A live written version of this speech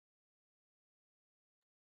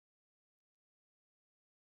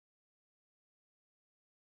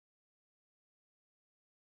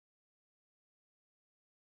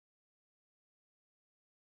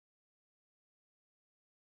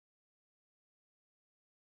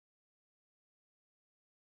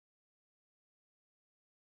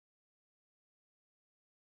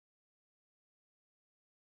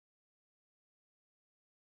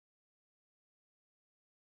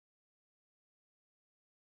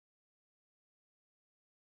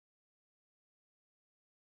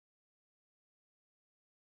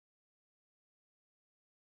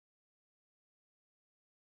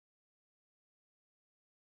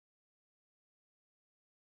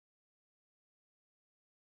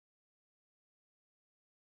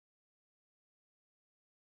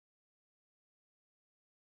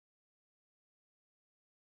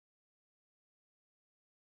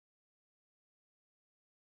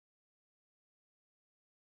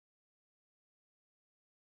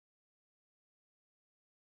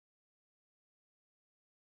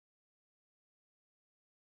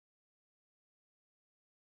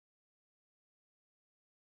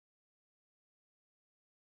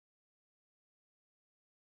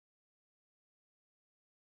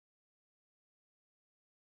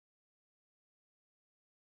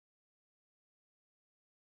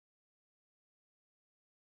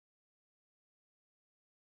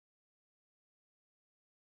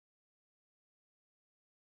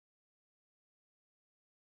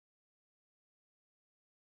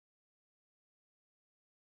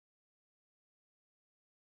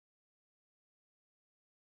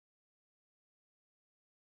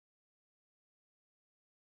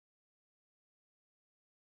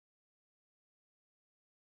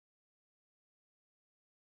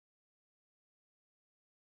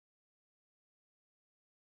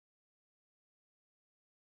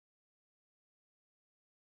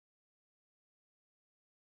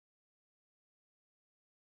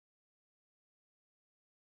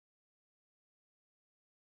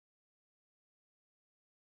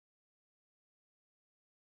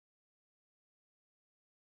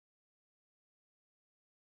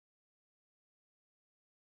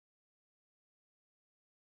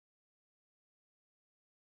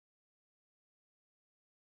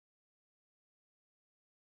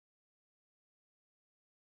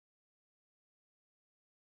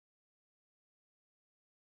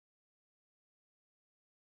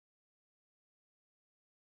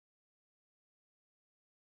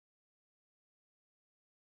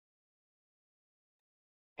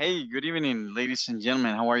Hey, good evening, ladies and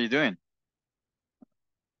gentlemen. How are you doing?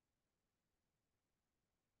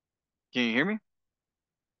 Can you hear me?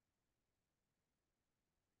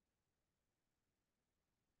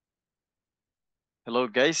 Hello,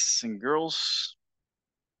 guys and girls.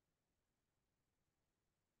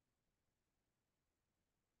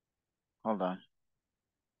 Hold on.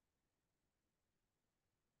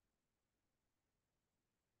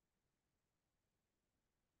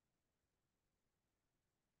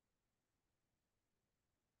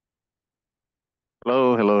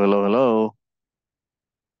 Hello, hello, hello, hello.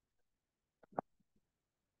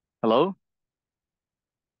 Hello?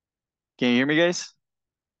 Can you hear me, guys?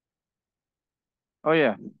 Oh,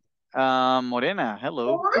 yeah. Morena,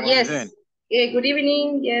 hello. How are you Yes. doing? Good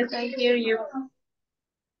evening. Yes, I hear you.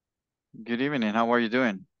 Good evening. How are you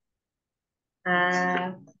doing?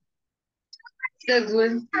 Uh, so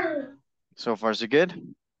good. So far, so good?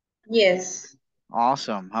 Yes.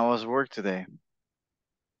 Awesome. How was work today?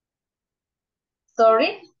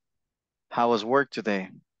 Sorry. How was work today?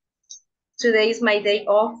 Today is my day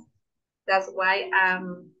off. That's why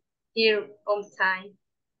I'm here on time.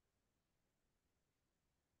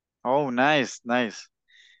 Oh, nice, nice,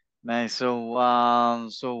 nice.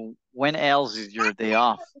 So when else is your day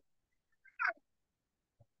off?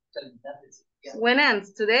 When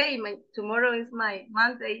ends today? My tomorrow is my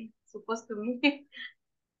Monday. Supposed to be.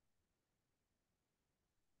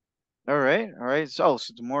 All right, all right. So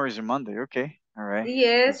tomorrow is your Monday. Okay, all right.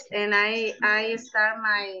 Yes, That's good. and I start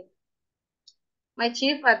my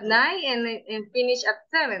shift at 9 and finish at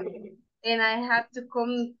 7. And I have to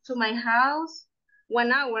come to my house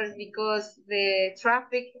 1 hour because the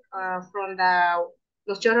traffic from the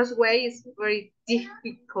Los Chorros way is very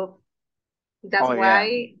difficult. That's Oh yeah.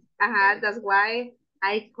 why that's why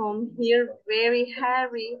I come here very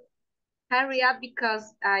hurry up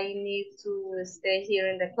because I need to stay here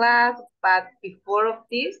in the class. But before of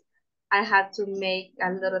this, I had to make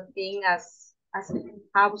a lot of things as a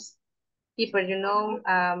housekeeper,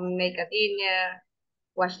 make a dinner,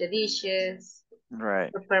 wash the dishes,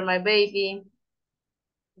 Right. prepare my baby.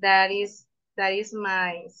 That is that is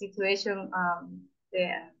my situation.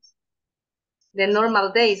 The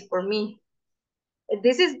normal days for me.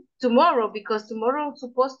 This is tomorrow because tomorrow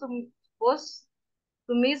supposed to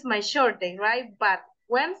miss my short day, right? But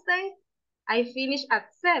Wednesday I finish at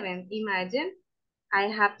 7. Imagine I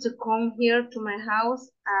have to come here to my house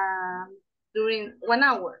during 1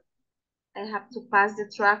 hour. I have to pass the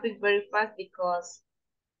traffic very fast because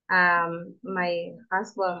my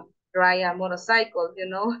husband drive a motorcycle,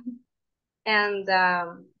 and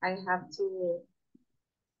I have to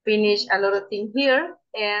finish a lot of things here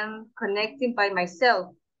and connecting by my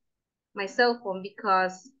cell phone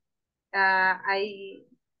because I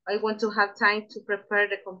want to have time to prepare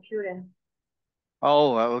the computer.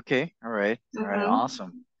 Oh, okay. All right. All right. Mm-hmm.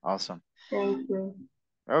 Awesome. Awesome. Thank you.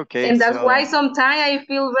 Okay. And that's why So, sometimes I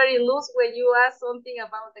feel very loose when you ask something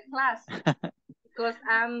about the class because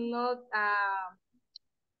I'm not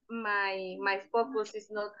my focus is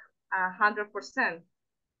not 100%.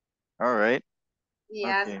 all right.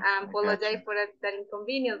 Yes, Okay. I I got apologize you. for that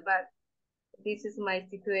inconvenience, but this is my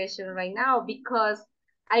situation right now because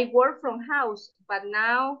I work from house, but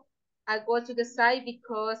now I go to the site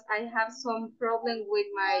because I have some problem with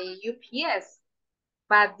my UPS,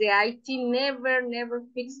 but the IT never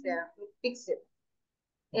fix it.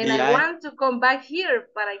 And The I I want to come back here,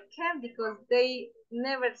 but I can't because they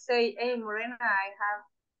never say, "Hey, Morena, I have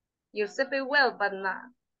your CP well," but not.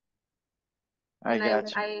 I And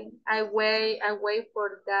got you. I wait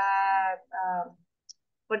for that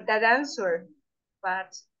answer,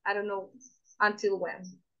 but I don't know until when.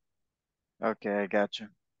 Okay, I got you.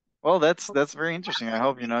 Well, that's very interesting. I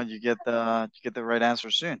hope you get the right answer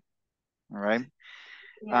soon. All right.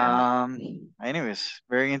 Yeah. Anyways,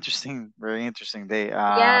 very interesting day.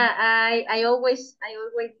 Yeah, I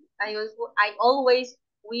always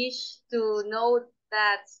wish to know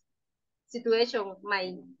that situation,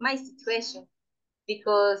 my situation,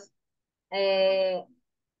 because uh,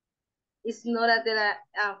 it's not that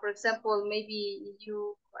for example, maybe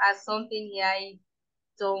you ask something, yeah, I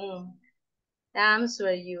don't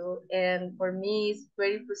answer you, and for me it's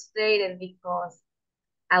very frustrating because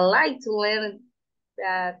I like to learn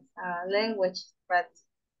that language, but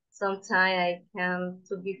sometimes I can't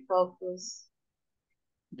to be focused.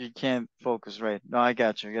 You can't focus, right? No, I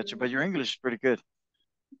got you. I got you. But your English is pretty good.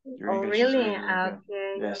 Your Oh, English is really? really, really good.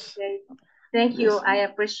 Okay, Yes. okay. Thank you. Yes. I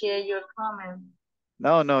appreciate your comment.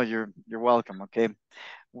 No, no, you're welcome. Okay. Thank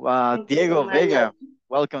you so Diego much. Vega,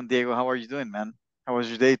 welcome, Diego. How are you doing, man? How was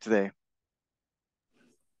your day today?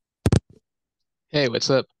 Hey, what's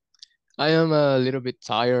up? I am a little bit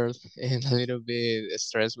tired and a little bit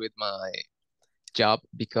stressed with my job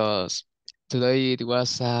because today it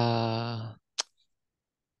was I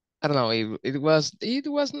don't know, it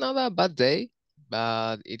was not a bad day,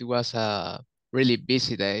 but it was a really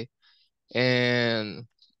busy day. And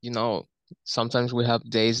you know, sometimes we have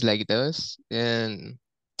days like this, and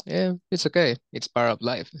yeah, it's okay. It's part of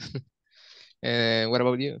life. And what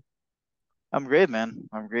about you? I'm great, man.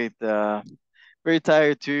 I'm great. Very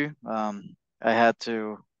tired too. I had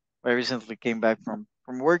to. I recently came back from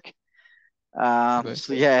work. Okay.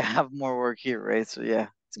 So yeah, I have more work here, right? So yeah,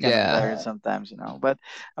 it's kind of Yeah. tiring sometimes, you know. But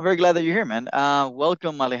I'm very glad that you're here, man.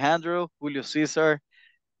 Welcome, Alejandro, Julio Cesar,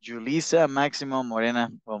 Julissa, Maximo, Morena.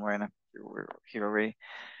 Well, Morena, we're here already.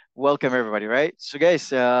 Welcome everybody, right? So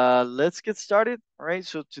guys, let's get started. All right.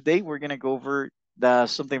 So today we're gonna go over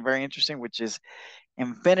something very interesting, which is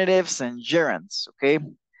infinitives and gerunds. Okay.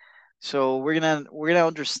 So we're gonna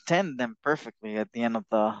understand them perfectly at the end of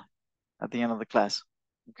the class.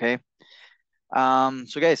 Okay.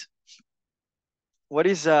 So guys, what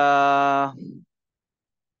is now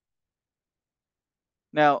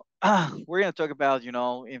we're gonna talk about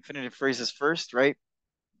infinitive phrases first, right?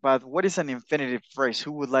 But what is an infinitive phrase?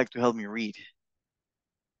 Who would like to help me read?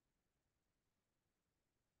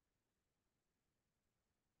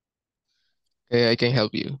 Okay, I can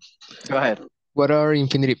help you. Go ahead. What are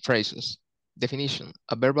infinitive phrases? Definition: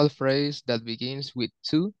 a verbal phrase that begins with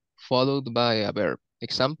to followed by a verb.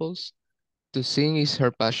 Examples: to sing is her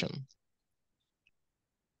passion.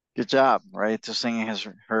 Good job, right? To singing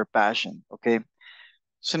her passion. Okay.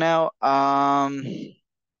 So now,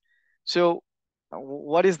 so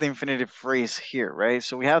what is the infinitive phrase here, right?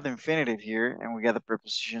 So we have the infinitive here, and we got the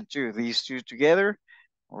preposition too. These two together,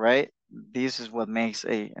 right? This is what makes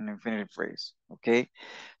an infinitive phrase. Okay.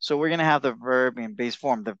 So we're gonna have the verb in base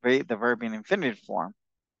form, the verb in infinitive form.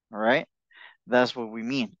 All right. That's what we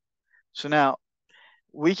mean. So now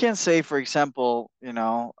we can say, for example, we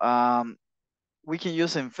can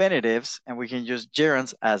use infinitives and we can use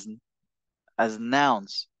gerunds as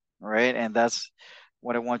nouns, right? And that's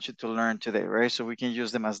what I want you to learn today, right? So we can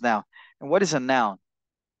use them as noun. And what is a noun?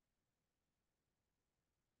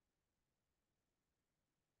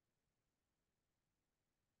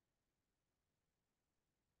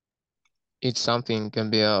 It's something, can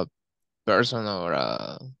be a person or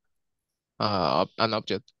an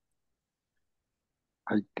object.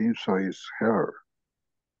 I think so. It's her.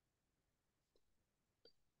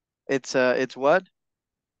 It's what?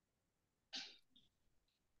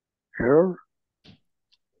 Her?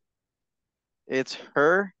 It's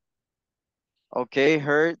her. Okay,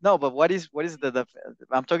 her. No, but what is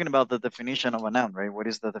I'm talking about the definition of a noun, right? What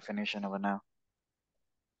is the definition of a noun?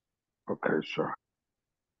 Okay, sir.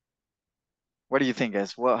 What do you think,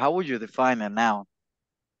 guys? Well, how would you define a noun?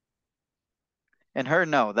 And her,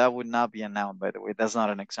 no, that would not be a noun, by the way. That's not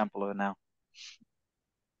an example of a noun.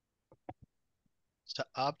 It's the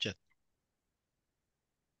object.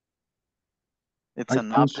 It's I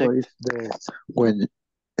an think so. object. It's when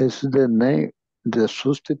it's the name, the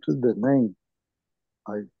substitute, the name.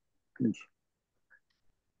 I think so.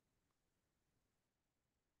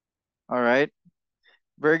 All right.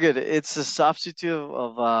 Very good. It's a substitute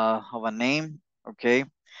of a name. Okay.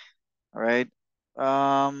 All right.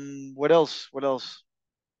 What else? What else?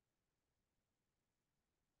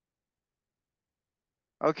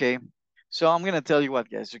 Okay. So I'm gonna tell you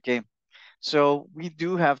what, guys. Okay. So we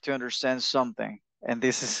do have to understand something, and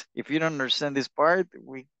this is if you don't understand this part,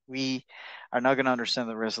 we are not gonna understand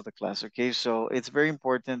the rest of the class. Okay. So it's very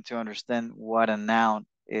important to understand what a noun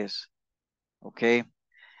is. Okay.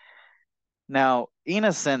 Now, in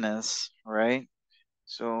a sentence, right?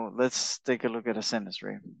 So let's take a look at a sentence,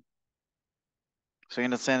 right? So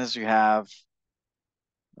in a sentence, you have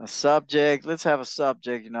a subject. Let's have a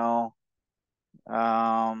subject, Um,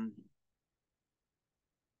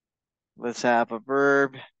 let's have a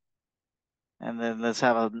verb, and then let's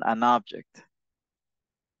have an object,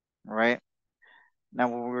 right? Now,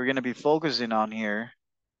 what we're going to be focusing on here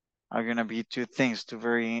are going to be two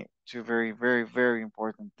very, very, very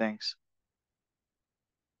important things.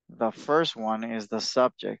 The first one is the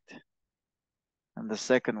subject, and the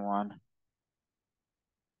second one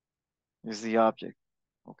is the object,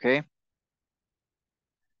 okay?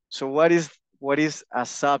 So what is a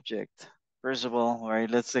subject? First of all right,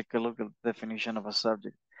 let's take a look at the definition of a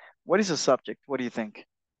subject. What is a subject? What do you think?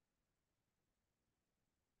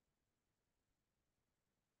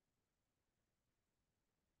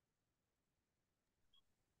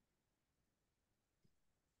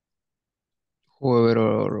 Whoever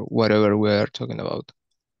or whatever we are talking about.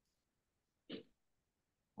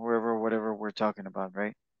 Wherever, whatever we're talking about,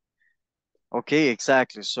 right? Okay,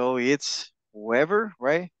 exactly. So it's whoever,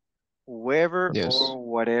 right? Whoever Yes. or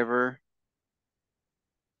whatever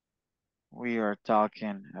we are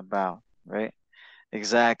talking about, right?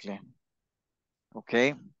 Exactly.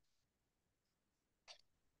 Okay.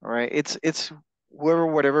 All right. It's whoever,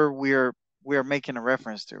 whatever we are making a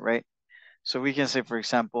reference to, right? So we can say, for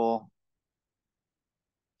example,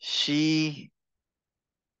 she,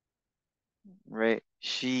 right?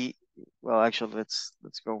 She. Well, actually, let's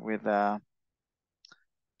go with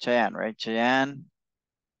Cheyenne, right? Cheyenne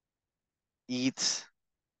eats,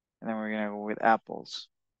 and then we're gonna go with apples.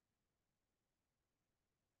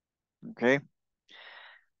 Okay.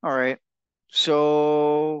 All right.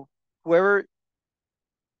 So whoever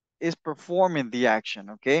is performing the action,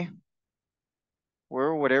 okay?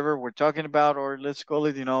 Where whatever we're talking about, or let's call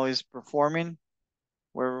it, is performing,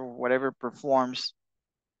 where whatever performs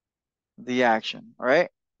the action. All right.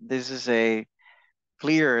 This is a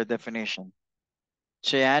clear definition.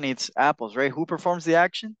 Cheyenne eats apples, right? Who performs the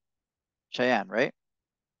action? Cheyenne, right?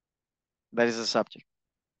 That is the subject.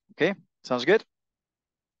 Okay. Sounds good.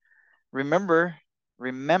 Remember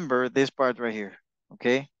this part right here.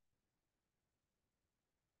 Okay.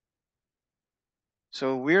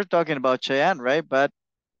 So we're talking about Cheyenne, right? But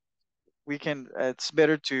we can. It's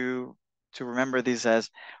better to remember this as,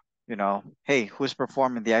 hey, who's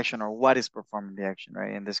performing the action or what is performing the action,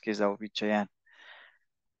 right? In this case, that would be Cheyenne.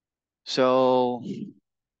 So,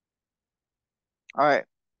 all right.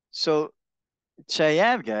 So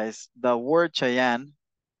Cheyenne, guys, the word Cheyenne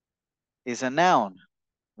is a noun,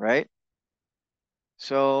 right?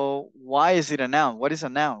 So why is it a noun? What is a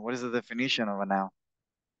noun? What is the definition of a noun?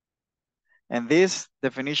 And this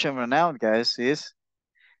definition of a noun, guys, is,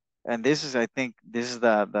 and this is, I think, this is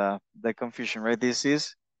the confusion, right? This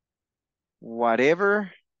is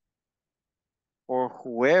whatever or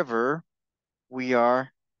whoever we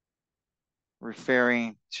are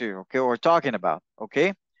referring to, okay, or talking about,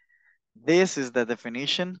 okay? This is the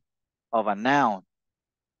definition of a noun.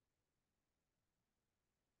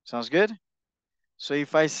 Sounds good? So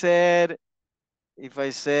if I said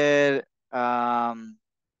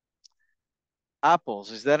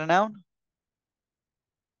apples, is that a noun?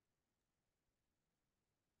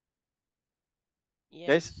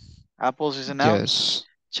 Guys, Yes. apples is a noun. Yes.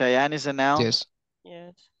 Cheyenne is a noun. Yes.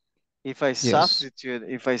 Yes. If I Yes.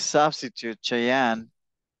 substitute Cheyenne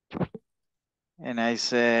and I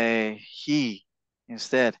say he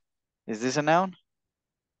instead, is this a noun?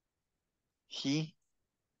 He?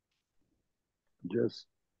 Yes.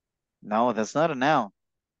 No, that's not a noun.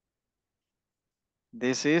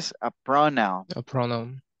 This is a pronoun, A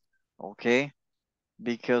pronoun. okay?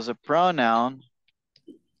 Because a pronoun,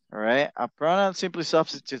 all right? A pronoun simply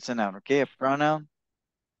substitutes a noun, okay? A pronoun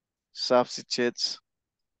substitutes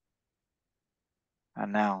a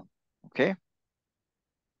noun, okay?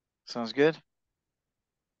 Sounds good?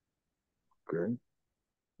 Okay.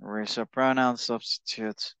 All right, so pronoun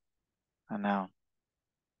substitutes a noun,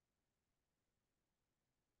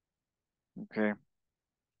 okay?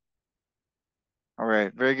 All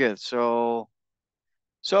right, very good. So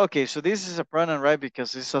okay, so this is a pronoun, right?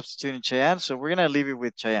 Because it's substituting Cheyenne, so we're gonna leave it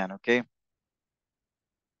with Cheyenne, okay?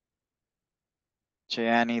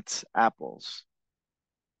 Cheyenne eats apples,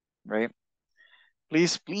 right?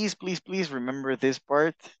 Please, please, please, please remember this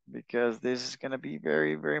part because this is gonna be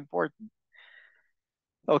very, very important.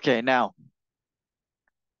 Okay, now,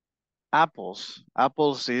 apples.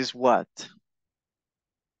 Apples is what?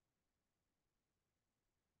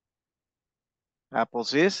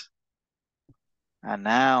 Apples is a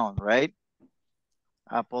noun, right?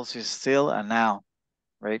 Apples is still a noun,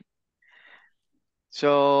 right?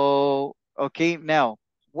 So, okay, now,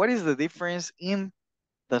 what is the difference in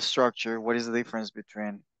the structure? What is the difference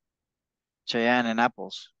between Cheyenne and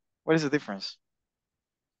apples? What is the difference?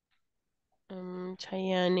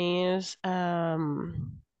 Cheyenne is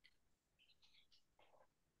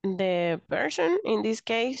the person in this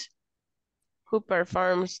case who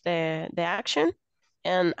performs the action,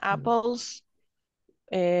 and apples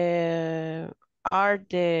uh, are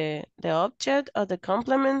the object or the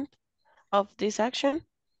complement of this action.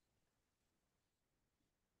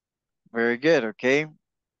 Very good, okay?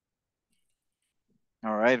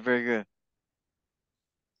 All right, very good.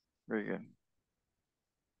 Very good.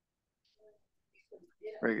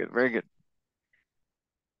 Very good, very good.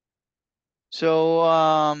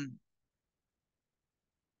 So,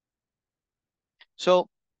 so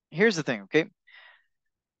here's the thing, okay?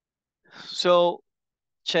 So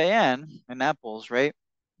Cheyenne and apples, right?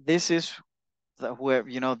 This is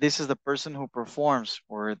whoever, this is the person who performs,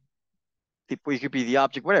 or it could be the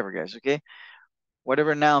object, whatever, guys, okay?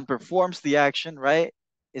 Whatever noun performs the action, right?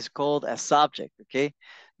 is called a subject, okay?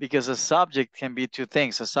 Because a subject can be two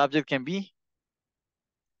things. A subject can be,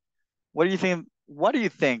 what do you think? What do you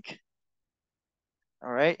think?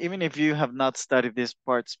 All right, even if you have not studied this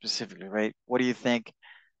part specifically, right? What do you think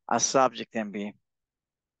a subject can be?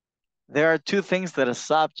 There are two things that a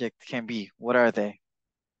subject can be. What are they?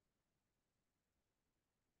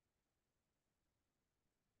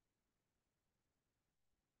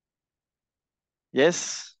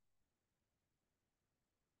 Yes?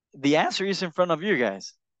 The answer is in front of you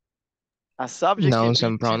guys. A subject can Nouns be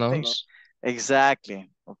and two things. pronouns. Exactly,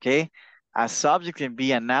 okay? A subject can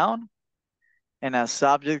be a noun and a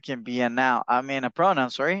subject can be a noun. I mean a pronoun,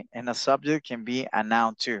 sorry, and a subject can be a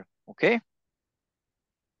noun too, okay?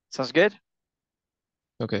 Sounds good?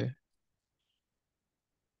 Okay.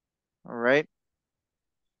 All right,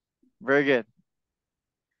 very good.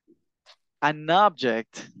 An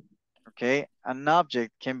object, okay? An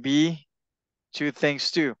object can be two things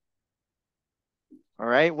too. All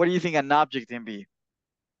right, what do you think an object can be?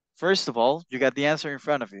 First of all, you got the answer in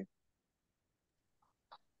front of you.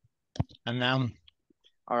 A noun.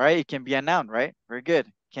 All right, it can be a noun, right? Very good.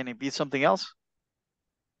 Can it be something else?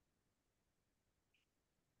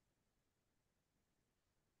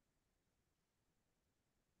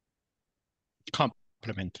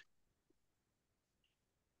 Complement.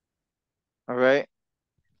 All right.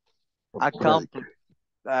 A Predicate.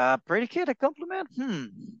 predicate, a complement?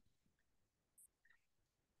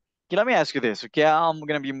 Okay, let me ask you this, okay? I'm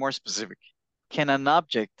gonna be more specific. Can an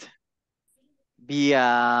object be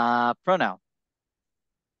a pronoun?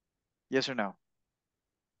 Yes or no?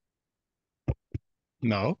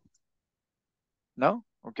 No. No?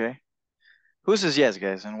 Okay. Who says yes,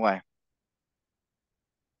 guys, and why?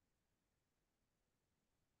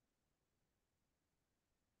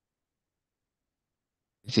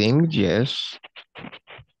 I think yes.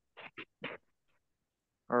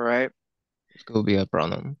 All right. It could be a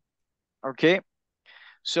pronoun. Okay.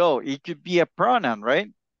 So it could be a pronoun, right?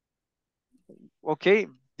 Okay.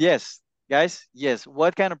 Yes, guys. Yes.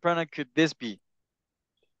 What kind of pronoun could this be?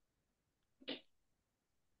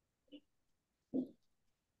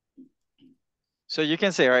 So you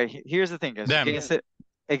can say, all right, here's the thing, guys. Them. Okay. Them.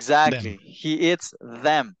 Exactly. He, it's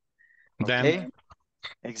them. Okay. Them.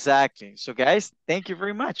 Exactly. So guys, thank you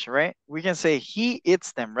very much, right? We can say he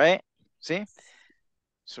eats them, right? See?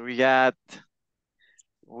 So we got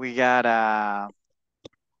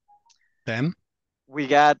Them. we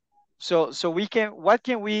got so we can, what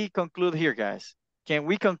can we conclude here, guys? Can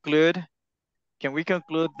we conclude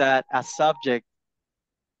that a subject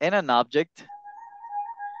and an object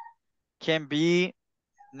can be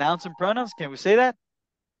nouns and pronouns? Can we say that?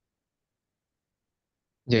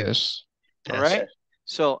 Yes. All Yes. right.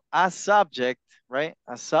 So a subject, right?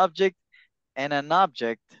 A subject and an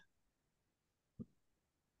object.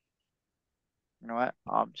 You know what?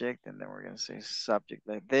 Object, and then we're gonna say subject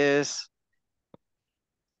like this.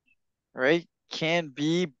 Right? Can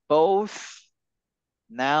be both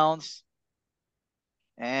nouns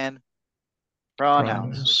and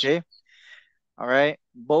pronouns. Pronouns. Okay. All right.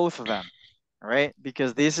 Both of them. All right.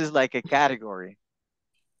 Because this is like a category.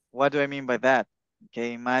 What do I mean by that?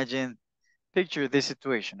 Okay. Imagine, picture this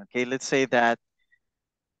situation. Okay. Let's say that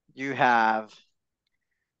you have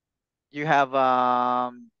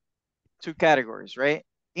two categories, right?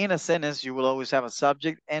 In a sentence, you will always have a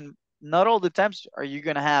subject, and not all the times are you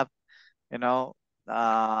gonna have, you know,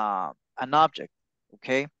 an object.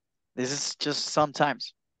 Okay. This is just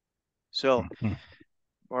sometimes. So, Mhm.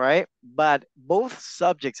 all right, but both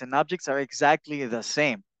subjects and objects are exactly the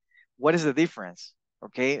same. What is the difference?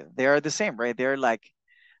 Okay, they are the same, right? They're like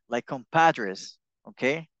compadres.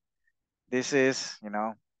 Okay, this is,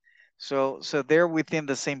 so they're within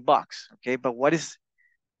the same box. Okay, but what is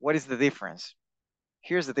the difference?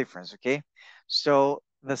 Here's the difference. Okay, so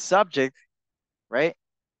the subject, right?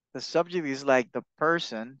 The subject is like the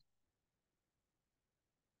person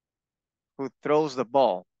who throws the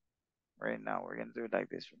ball. Right now, we're gonna do it like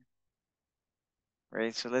this,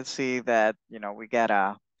 right? So let's see that we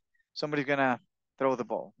got somebody's gonna throw the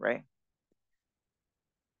ball, right?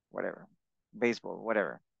 Whatever, baseball,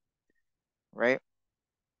 whatever, right?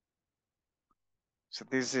 So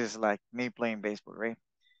this is like me playing baseball, right?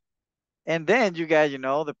 And then you got,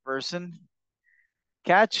 the person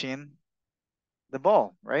catching the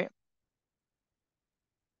ball, right?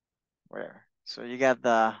 Whatever. So you got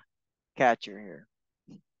the catcher here,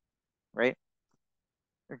 right?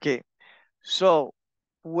 Okay. So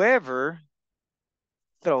whoever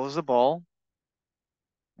throws the ball,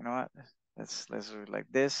 you know what? Let's do it like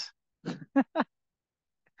this. Do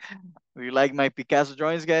you like my Picasso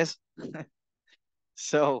drawings, guys?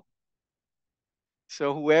 So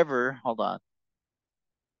So whoever, hold on.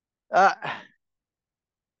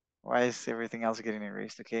 Why is everything else getting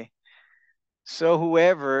erased? Okay. So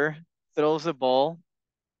whoever throws the ball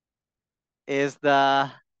is the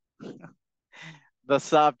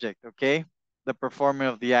subject, okay? The performer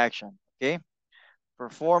of the action, okay?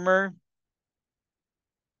 Performer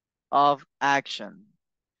of action.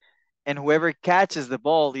 And whoever catches the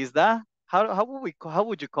ball is the, how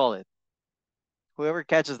would you call it? Whoever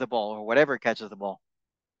catches the ball or whatever catches the ball.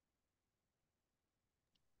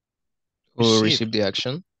 Who Receive. received the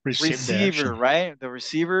action? Receive the Receiver, action. right? The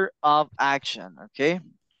receiver of action, okay?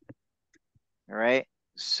 All right.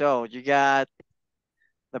 So you got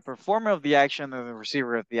the performer of the action and the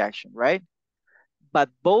receiver of the action, right? But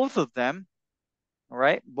both of them, all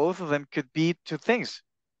right? Both of them could be two things,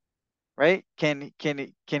 right? Can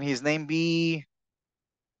his name be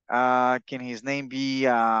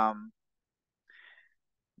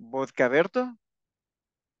Vodkaberto?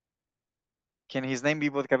 Can his name be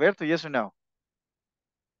Vodkaberto? Yes or no?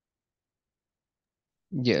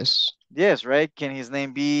 Yes. Yes, right? Can his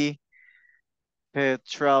name be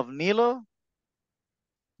Petrovnilo?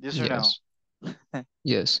 Yes or no? Yes.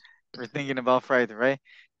 Yes. We're thinking about Friday, right?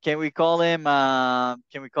 Can we call him a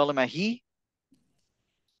he?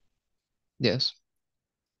 Yes.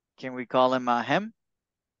 Can we call him a him?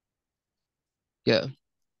 Yeah.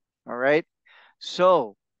 All right.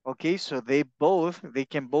 So, okay, so they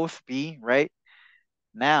can both be, right?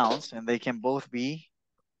 Nouns, and they can both be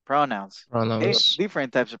pronouns. Okay? Pronouns.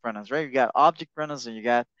 Different types of pronouns, right? You got object pronouns and you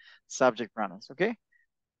got subject pronouns. Okay?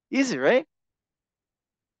 Easy, right?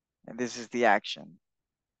 And this is the action.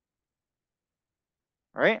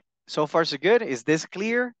 All right? So far, so good. Is this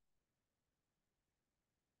clear?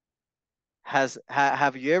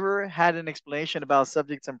 Have you ever had an explanation about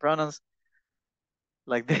subjects and pronouns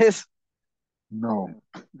like this? No.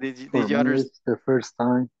 Did For you me, understand? it's the first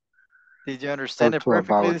time Did you understand talk it to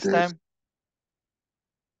perfectly about this this. time?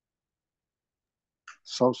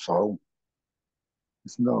 So.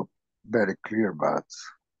 It's not very clear, but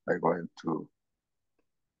I'm going to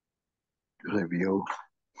review.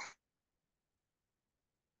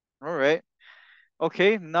 All right.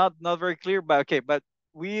 Okay, not very clear, but okay, but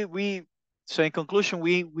we so in conclusion,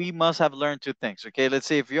 we must have learned two things. Okay, let's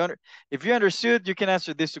see if you understood, you can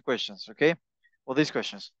answer these two questions. Okay, well, these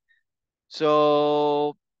questions.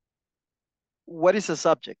 So, what is a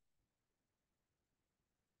subject?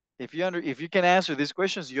 If you can answer these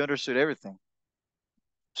questions, you understood everything.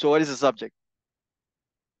 So, what is a subject?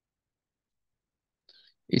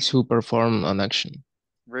 It's who perform an action.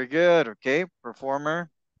 Very good. Okay,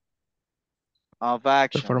 performer of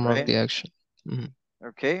action, Performer of right? the action.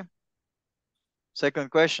 Okay.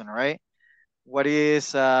 Second question, right? What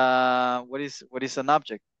is an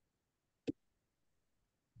object?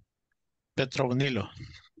 Petronilo.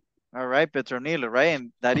 All right, Petronilo, right?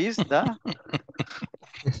 And that is the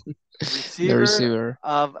The receiver receiver.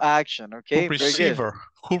 of action. Okay, very good.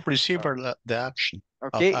 Who receiver the action of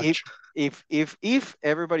Okay, action. if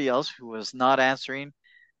everybody else who was not answering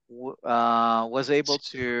was able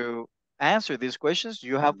to answer these questions,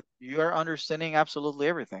 you are understanding absolutely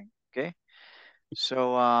everything. Okay,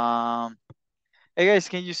 so hey guys,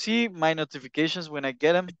 can you see my notifications when I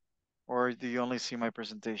get them, or do you only see my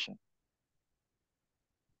presentation?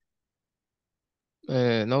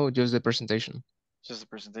 No, just the presentation. Just the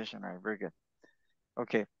presentation, all right? Very good.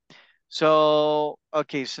 Okay, so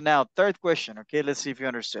now third question. Okay, let's see if you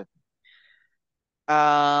understood.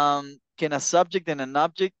 Can a subject and an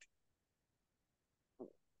object,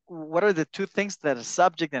 what are the two things that a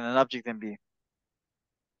subject and an object can be?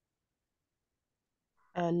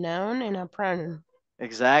 A noun and a pronoun.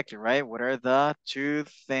 Exactly, right? What are the two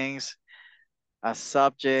things a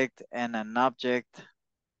subject and an object,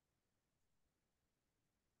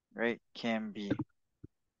 right, can be,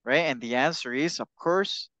 right? And the answer is, of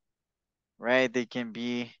course, right, they can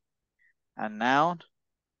be a noun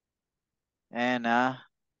and a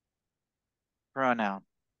pronoun.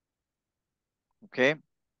 Okay,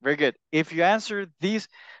 very good. If you answer these,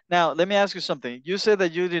 now let me ask you something. You said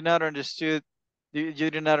that you did not understood, you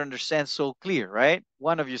did not understand so clear, right?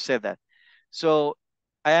 One of you said that. So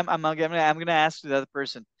I'm gonna ask the other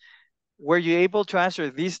person. Were you able to answer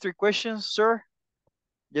these three questions, sir?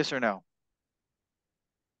 Yes or no?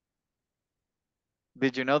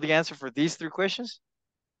 Did you know the answer for these three questions?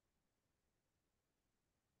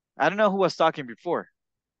 I don't know who was talking before,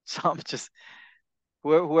 so I'm just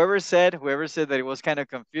whoever said that it was kind of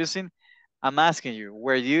confusing. I'm asking you,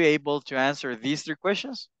 were you able to answer these three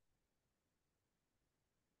questions?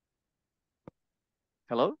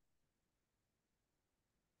 Hello?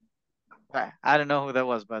 I don't know who that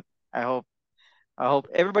was, but I hope I hope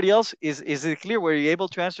everybody else is it clear? Were you able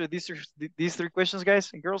to answer these three questions,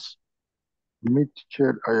 guys and girls? Me,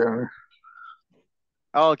 teacher,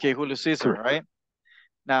 Oh, okay, Julio Cesar, right?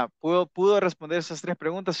 Now, ¿pudo responder esas tres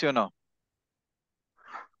preguntas, sí o no?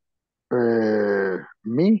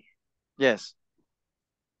 me, Yes.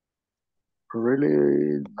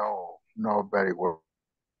 really, no, very well.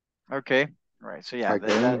 Okay. All right. So yeah,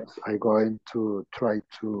 Again, I'm going to try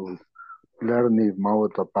to learn it more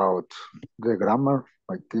about the grammar,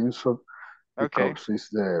 I think so, okay. because it's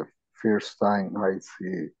the first time I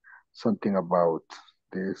see something about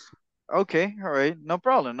this. Okay. All right. No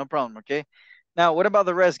problem. No problem. Okay. Now, what about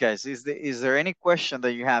the rest, guys? Is there any question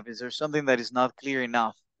that you have? Is there something that is not clear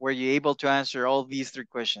enough? Were you able to answer all these three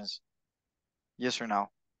questions? Yes or no?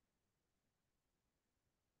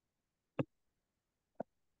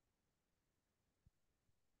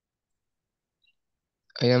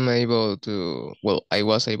 I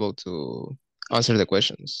was able to answer the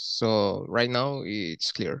questions. So right now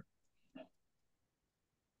it's clear.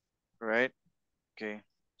 Right. Okay.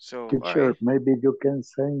 So, all Teacher, right. maybe you can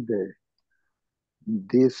send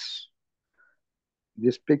this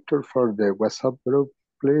picture for the WhatsApp group,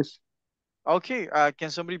 please. Okay.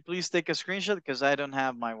 Can somebody please take a screenshot because I don't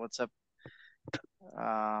have my WhatsApp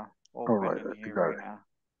open in here right now.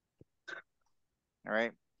 All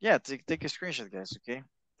right. Yeah. Take a screenshot, guys. Okay.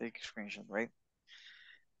 Take a screenshot. Right.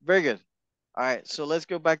 Very good. All right, so let's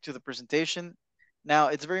go back to the presentation. Now,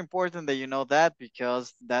 it's very important that you know that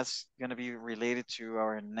because that's going to be related to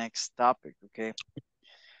our next topic, okay?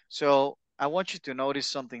 So I want you to notice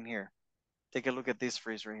something here. Take a look at this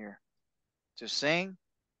phrase right here. To sing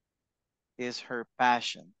is her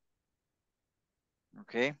passion,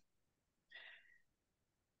 okay?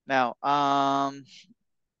 Now,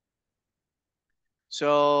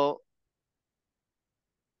 so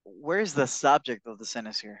where's the subject of the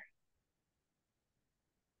sentence here?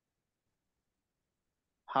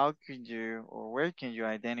 How can you, or where can you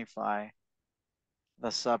identify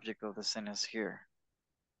the subject of the sentence here?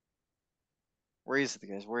 Where is it,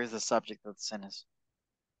 guys? Where is the subject of the sentence?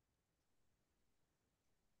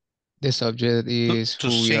 The subject is To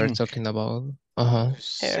who we are sing. talking about. To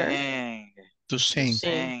sing. To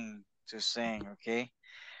sing. To sing. Okay.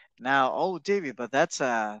 Now, oh, David, but that's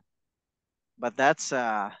a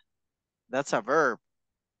verb.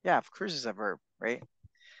 Yeah, of course it's a verb, right?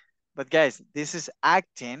 But guys, this is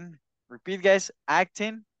acting. Repeat, guys.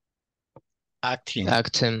 Acting. Acting.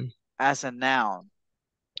 As a noun.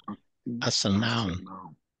 As a noun.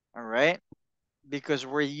 All right. Because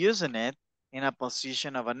we're using it in a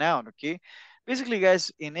position of a noun. Okay. Basically, guys,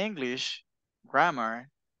 in English grammar,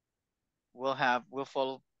 we'll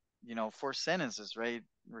follow, four sentences, right?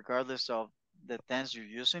 Regardless of the tense you're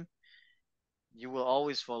using, you will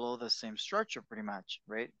always follow the same structure pretty much,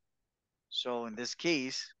 right? So in this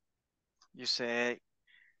case, you say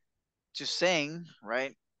to sing,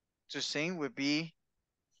 right? To sing would be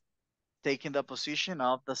taking the position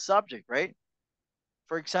of the subject, right?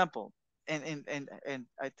 For example, and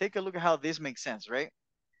I take a look at how this makes sense, right?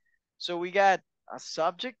 So we got a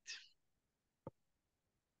subject,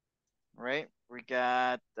 right? We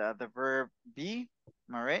got the verb be,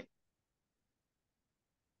 all right?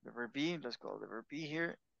 The verb be, let's call the verb be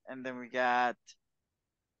here. And then we got,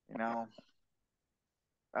 we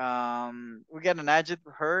got an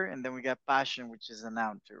adjective, her, and then we got passion, which is a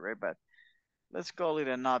noun too, right? But let's call it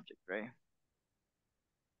an object, right?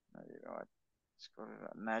 You know what? Let's call it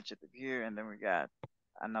an adjective here, and then we got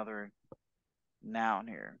another noun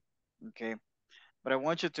here, okay? But I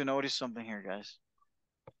want you to notice something here, guys.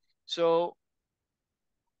 So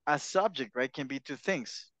a subject, right, can be two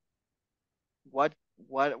things. What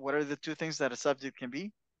are the two things that a subject can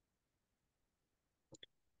be?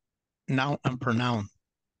 Noun and pronoun.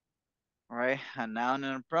 All right, a noun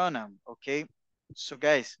and a pronoun. Okay, so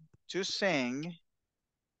guys, to sing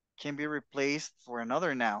can be replaced for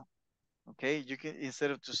another noun. Okay, you can,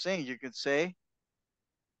 instead of to sing, you could say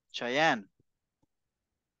Cheyenne.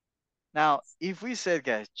 Now, if we said,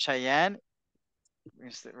 guys, Cheyenne,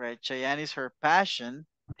 right? Cheyenne is her passion.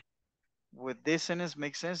 Would this sentence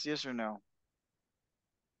make sense? Yes or no?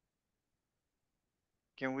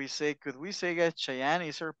 Could we say, guys, Cheyenne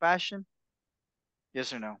is her passion?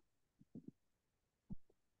 Yes or no?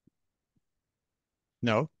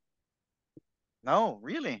 No. No,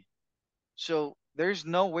 really. So there's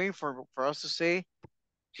no way for us to say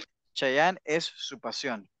Cheyenne es su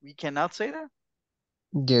pasión. We cannot say that?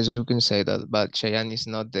 Yes, you can say that, but Cheyenne is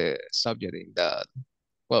not the subject in that.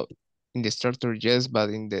 Well, in the structure, yes, but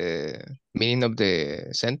in the meaning of the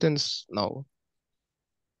sentence, no.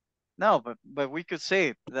 No, but we could say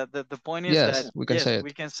it. The point is that Yes, we can yes, say we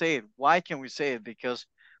it. can say it. Why can we say it? Because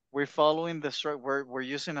we're following the we're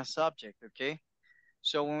using a subject, okay?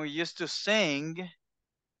 So when we used to sing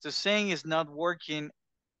is not working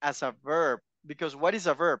as a verb because what is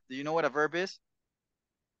a verb? Do you know what a verb is?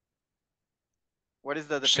 What is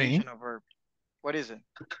the Sing. definition of verb? What is it?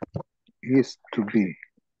 Is to be.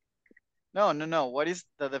 No, no, no. What is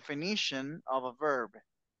the definition of a verb?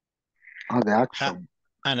 The A- action.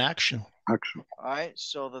 an action. Action. All right.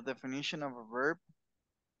 So the definition of a verb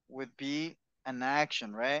would be an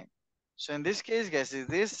action, right? So in this case, guys, is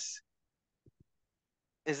this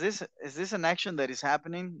an action that is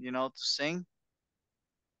happening? You know, to sing?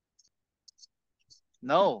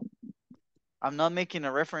 No, I'm not making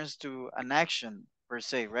a reference to an action per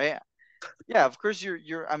se, right? Yeah, of course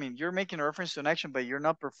I mean you're making a reference to an action, but you're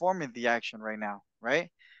not performing the action right now, right?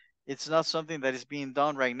 It's not something that is being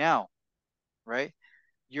done right now, right?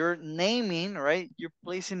 You're naming, right? You're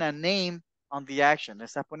placing a name on the action. Le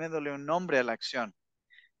estás poniéndole un nombre a la acción,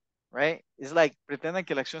 right? It's like pretenden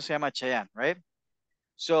que la acción se llama Cheyenne, right?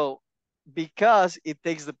 So because it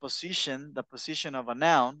takes the position of a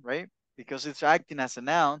noun, right? Because it's acting as a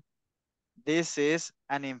noun, this is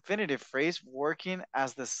an infinitive phrase working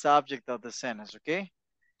as the subject of the sentence, okay?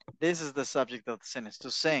 This is the subject of the sentence, to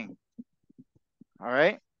sing. All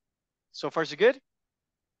right? So far, so good?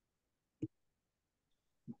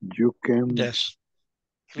 You can Yes.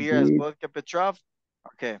 Clear as be. vodka Petrov?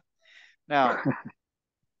 Okay. Now,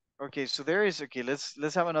 okay, so there is, okay,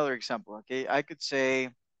 let's have another example, okay? I could say,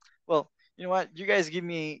 well, you know what? You guys give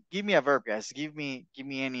me a verb, guys. Give me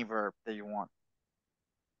any verb that you want.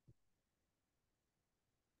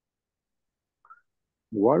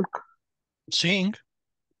 Work. Sing.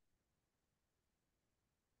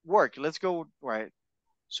 Work. Let's go right.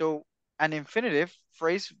 So an infinitive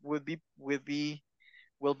phrase will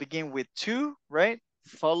begin with to, right?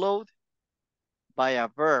 Followed by a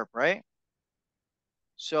verb, right?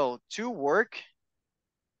 So to work.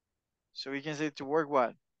 So we can say to work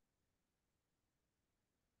what?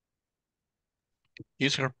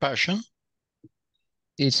 Is her passion.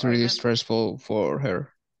 It's Right, really man. stressful for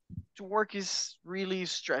her. To work is really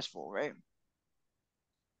stressful, right?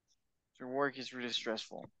 To work is really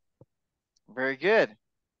stressful. Very good.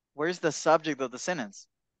 Where's the subject of the sentence?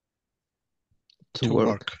 To To work.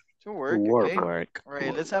 work. To work, work. okay. Work. All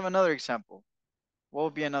right, let's have another example. What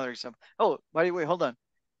would be another example? Oh, by the way, hold on.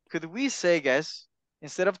 Could we say, guys,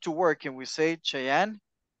 instead of to work, can we say Cheyenne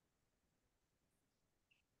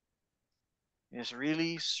is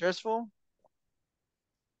really stressful?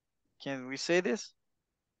 Can we say this?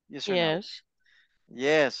 Yes or no? Yes.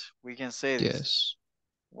 Yes, we can say this. Yes.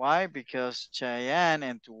 Why? Because Cheyenne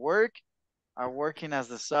and to work are working as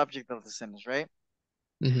the subject of the sentence, right?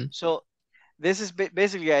 Mm-hmm. So this is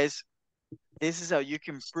basically, guys, this is how you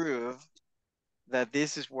can prove that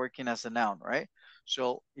this is working as a noun, right?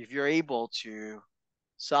 So if you're able to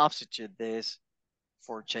substitute this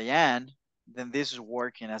for Cheyenne, then this is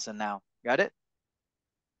working as a noun. Got it?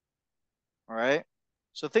 All right.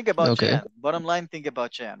 So think about Okay. Cheyenne. Bottom line, think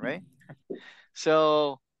about Cheyenne, right? So,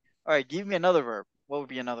 all right, give me another verb. What would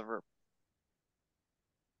be another verb?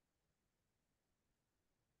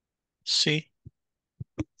 See.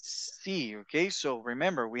 See, okay? So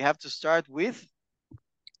remember, we have to start with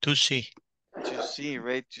To see. to see,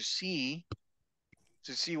 right? To see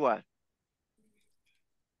what?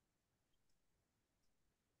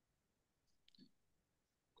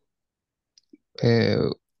 Uh,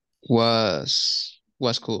 was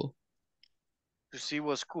cool. To see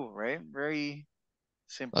was cool, right? Very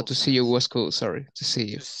simple To see you sentence. was cool. Sorry, to see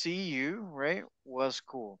you. To see you, right, was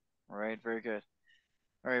cool. All right, very good.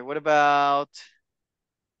 All right, what about,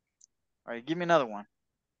 all right, give me another one.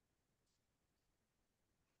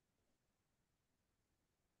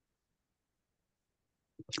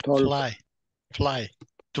 Talk. Fly. Fly.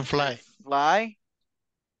 To fly. Fly.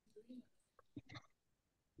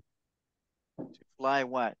 To fly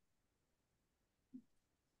what?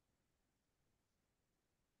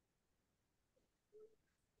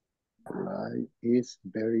 Fly is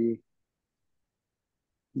very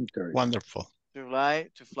interesting. Wonderful.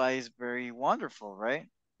 To fly is very wonderful, right?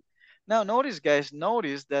 Now notice, guys,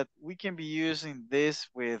 notice that we can be using this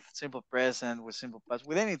with simple present, with simple past,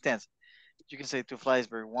 with any tense. You can say to fly is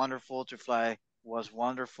very wonderful, to fly was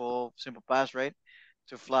wonderful, simple past, right?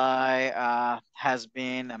 To fly has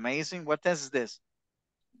been amazing. What tense is this?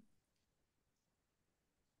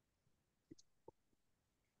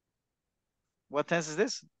 What tense is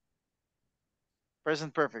this?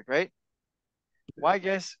 Present perfect, right? Why,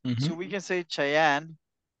 guys? Mm-hmm. So we can say Cheyenne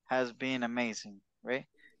has been amazing, right?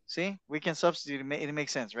 See, we can substitute, it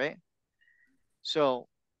makes sense, right? So,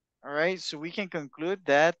 all right, so we can conclude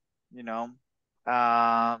that, you know,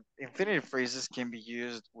 infinitive phrases can be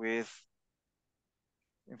used with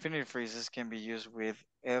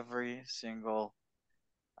every single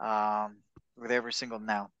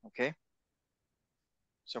noun. Okay,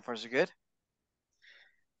 so far so good.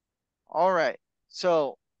 All right,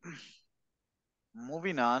 so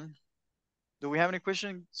moving on. Do we have any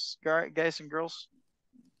questions, guys and girls?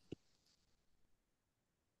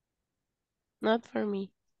 Not for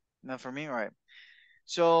me. Not for me. All right.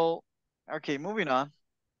 So, okay, moving on.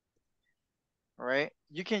 All right,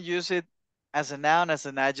 you can use it as a noun, as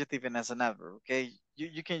an adjective, and as an adverb. Okay,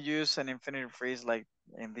 you can use an infinitive phrase like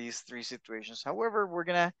in these three situations. However,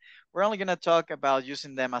 we're only gonna talk about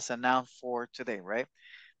using them as a noun for today, right?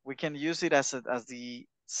 We can use it as the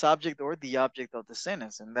subject or the object of the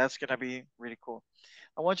sentence, and that's gonna be really cool.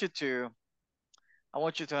 I want you to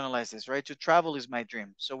analyze this, right? To travel is my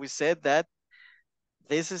dream. So we said that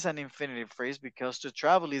this is an infinitive phrase because to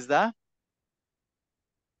travel is the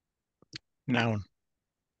Noun.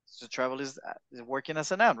 So travel is working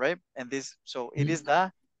as a noun, right? And this, so it is Mhm.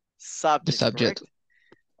 the The subject, subject. correct?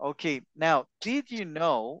 Okay, now, did you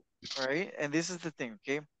know, right? And this is the thing,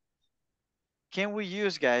 okay? Can we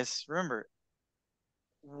use, guys, remember,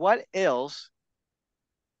 what else,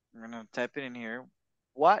 I'm gonna type it in here,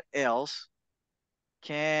 what else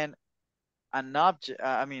can an object,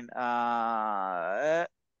 a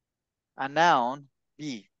noun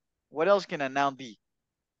be? What else can a noun be?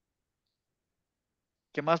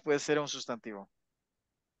 ¿Qué más puede ser un sustantivo?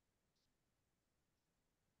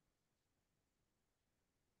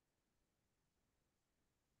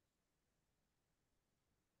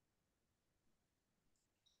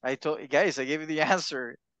 Guys, I gave you the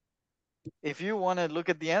answer. If you want to look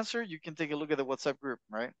at the answer, you can take a look at the WhatsApp group,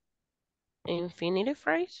 right? Infinitive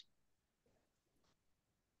phrase?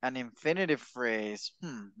 An infinitive phrase.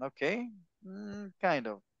 Okay. Kind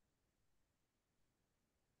of.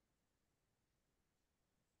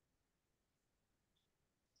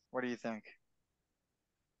 What do you think?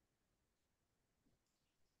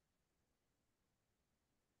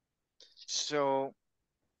 So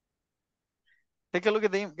take a look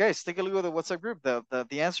at guys, take a look at the WhatsApp group.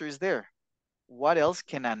 The answer is there. What else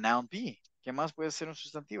can a noun be? ¿Qué más puede ser un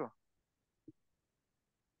sustantivo?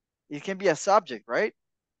 It can be a subject, right?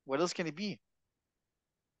 What else can it be?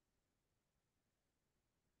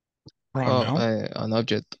 Oh, Pronoun. an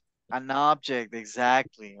object. An object,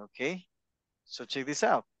 exactly. Okay. So check this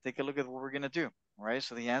out. Take a look at what we're gonna do. All right.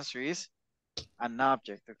 So the answer is an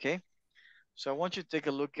object. Okay. So I want you to take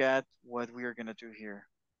a look at what we are gonna do here.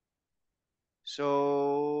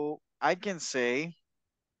 So I can say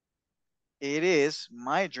it is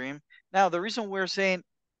my dream. Now, the reason we're saying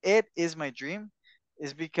it is my dream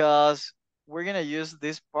is because we're gonna use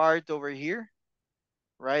this part over here,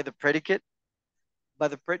 right? The predicate.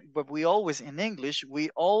 But we always in English, we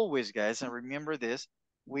always, guys, and remember this,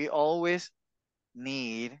 we always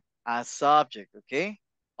need a subject, okay?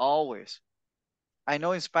 Always. I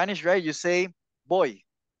know in Spanish, right? You say boy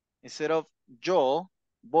instead of yo,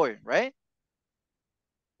 boy, right?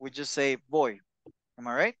 We just say boy. Am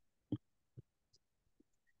I right?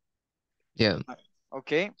 Yeah.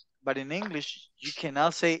 Okay. But in English, you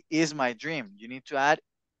cannot say is my dream. You need to add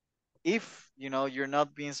if you're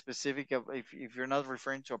not being specific of if you're not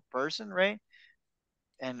referring to a person, right?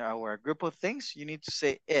 And or a group of things, you need to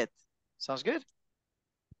say it. Sounds good?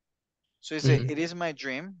 So you say Mhm. it is my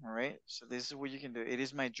dream, all right? So this is what you can do. It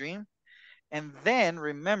is my dream. And then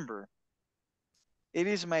remember, it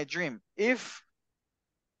is my dream. If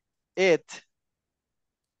it,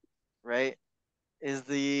 right, is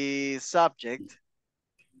the subject,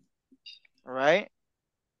 right?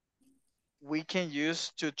 We can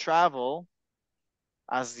use to travel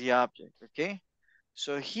as the object, okay?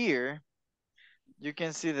 So here you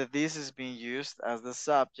can see that this is being used as the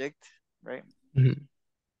subject, right? Mhm.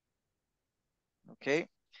 Okay.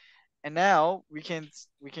 And now we can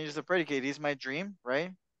use the predicate is my dream,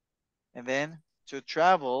 right? And then to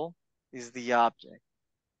travel is the object.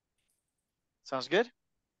 Sounds good?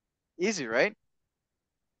 Easy, right?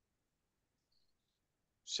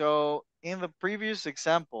 So in the previous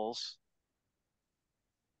examples,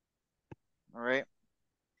 all right,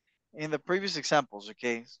 in the previous examples,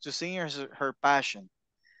 okay, to sing her passion.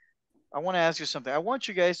 I want to ask you something. I want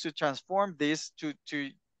you guys to transform this to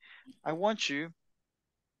I want you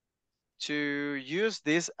to use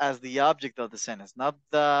this as the object of the sentence, not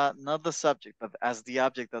the subject, but as the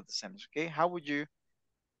object of the sentence. Okay, how would you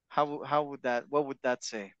how would that what would that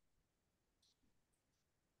say?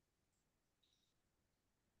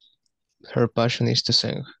 Her passion is to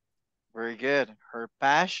sing. Very Very good. Her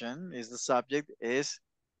passion is the subject, is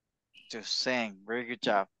to sing. Very good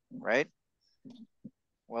job, right?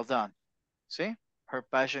 Well done. See, her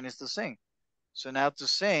passion is to sing. So now to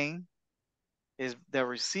sing is the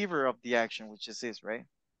receiver of the action, which is this, right?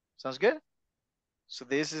 Sounds good? So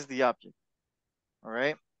this is the object, all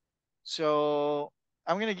right? So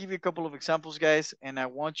I'm gonna give you a couple of examples, guys, and I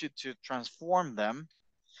want you to transform them.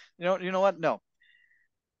 You know what? No,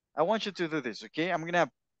 I want you to do this, okay? I'm gonna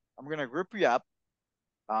group you up.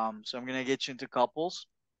 So I'm gonna get you into couples.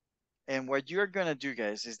 And what you're gonna do,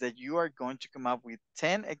 guys, is that you are going to come up with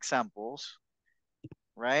 10 examples,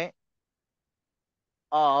 right?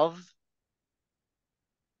 Of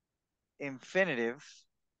infinitive.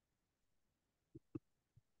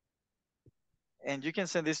 And you can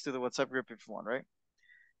send this to the WhatsApp group if you want, right?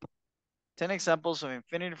 10 examples of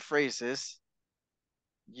infinitive phrases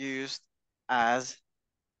used as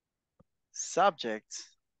subjects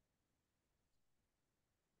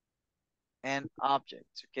and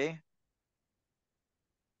objects, okay?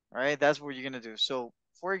 All right, that's what you're gonna do. So,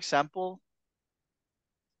 for example,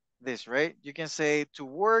 this, right? You can say to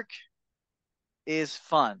work is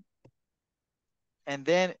fun. And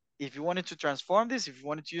then if you wanted to transform this, if you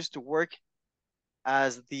wanted to use to work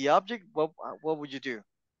as the object, what would you do?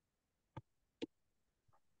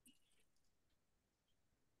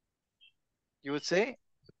 You would say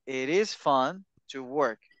it is fun to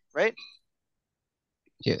work, right?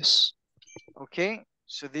 Yes. Okay,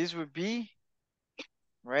 so this would be,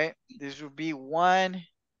 right? This would be 1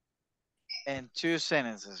 and 2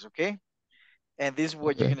 sentences, okay? And this is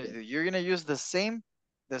what you're gonna do. You're gonna use the same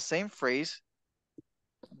phrase,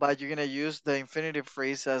 but you're gonna use the infinitive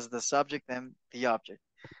phrase as the subject and the object.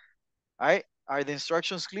 All right, are the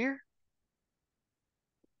instructions clear?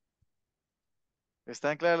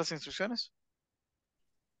 ¿Están claras las instrucciones?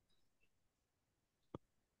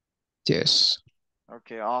 Yes.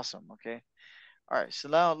 Okay, awesome. Okay. All right, so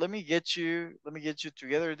now let me get you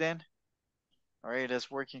together then. All right,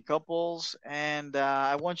 let's work in couples, and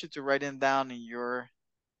I want you to write it down in your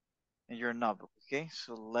notebook. Okay,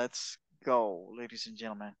 so let's go, ladies and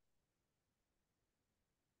gentlemen.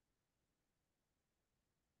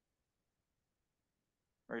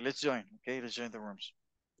 All right, let's join. Okay, let's join the rooms.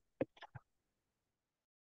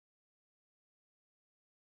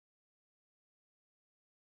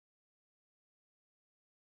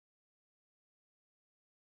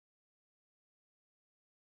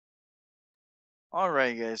 All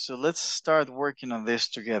right, guys, so let's start working on this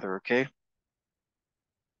together, okay?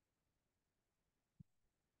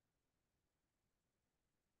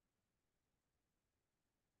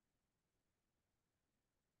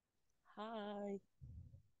 Hi.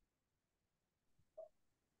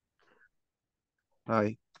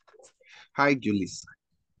 Hi. Hi, Julis.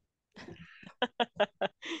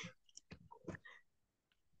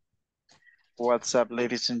 What's up,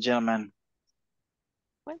 ladies and gentlemen?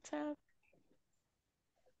 What's up?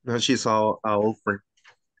 No, she's our old friend.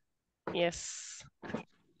 Yes.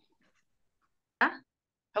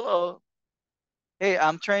 Hello. Hey,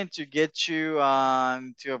 I'm trying to get you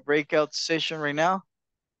to a breakout session right now.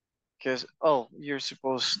 Because, oh, you're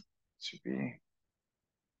supposed to be.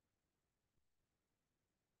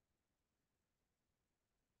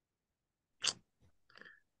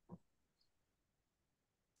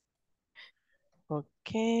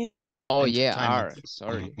 Okay. Oh yeah, Entertainment. R.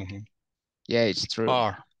 Sorry. Mhm. Yeah, it's true.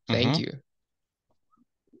 Are. Thank Mhm. you.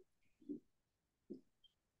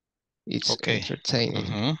 It's Okay. entertaining.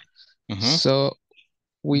 Mhm. Mhm. So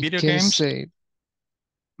we Video can games. say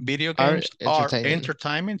Video are games are entertaining.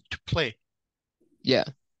 entertainment to play. Yeah,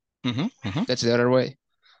 Mhm. Mhm. that's the other way.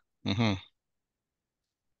 Mhm.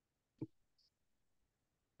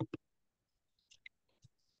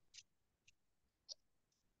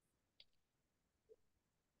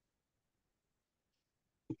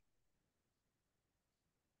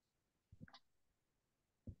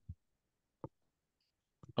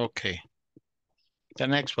 Okay. The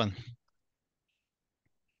next one.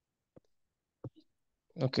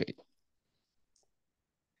 Okay.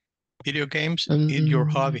 Video games is your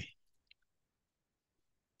hobby.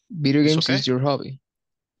 Video It's games okay. is your hobby.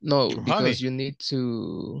 No, Your because hobby. you need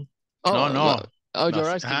to. No, Oh, no. oh, you're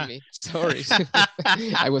Nothing. asking me. Sorry.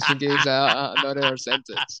 I was thinking it's another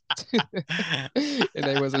sentence. And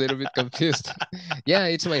I was a little bit confused. Yeah,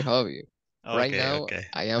 it's my hobby. Right Okay, now, okay.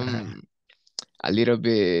 I am a little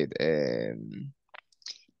bit.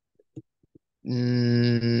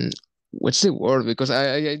 What's the word? Because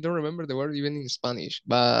I don't remember the word even in Spanish.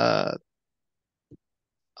 But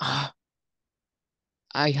I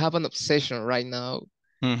have an obsession right now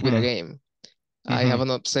with a Mhm. game. I have an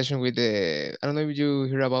obsession with the, I don't know if you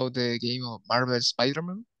hear about the game of Marvel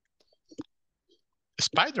Spider-Man.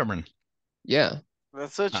 Spider-Man. Yeah.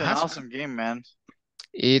 That's such an awesome game, man.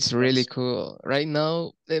 It's really cool. Right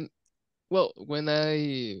now, well, when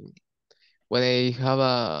I have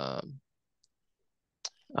a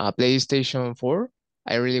PlayStation 4,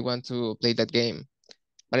 I really want to play that game.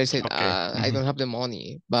 But I said, I don't have the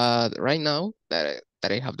money. But right now that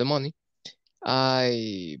I have the money,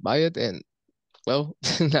 I buy it and, well,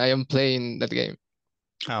 I am playing that game.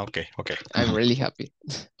 Okay. I'm really happy.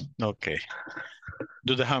 Okay.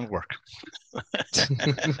 Do the homework.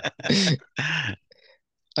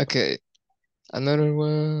 Okay. Another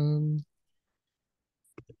one.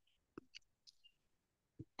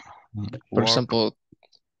 For example,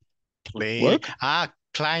 play. Work?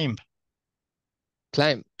 Climb.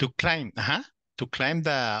 Climb. To climb. To climb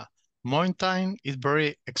the mountain is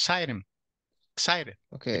very exciting. Excited.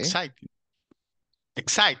 Okay. Exciting.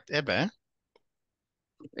 Excite, Ebe.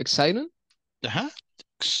 Exciting?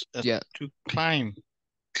 Yeah. To climb.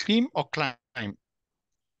 Climb or climb?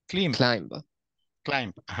 Climb.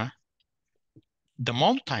 Climb. The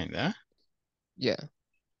mountain, Yeah.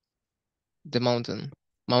 The mountain.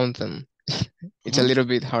 Mountain. It's a little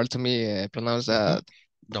bit hard to me pronounce that.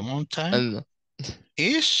 The mountain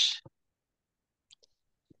is.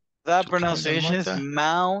 That pronunciation is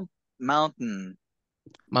mountain.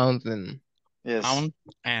 Mountain. Yes.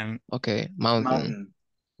 Okay, mountain.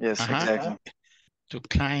 Yes, exactly. To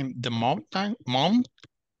climb the mountain. Mount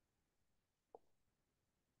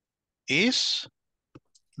is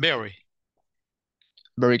very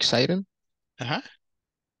exciting.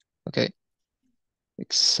 Okay.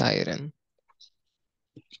 Exciting.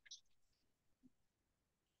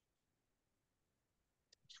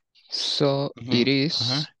 So it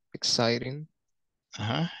is exciting.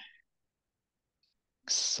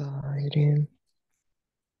 Exciting.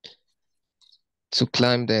 To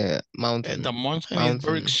climb the mountain. The mountain is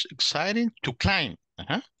very exciting to climb.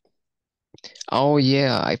 Oh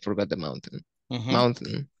yeah, I forgot the mountain.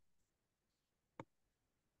 Mountain.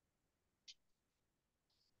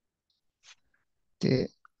 The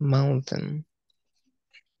mountain.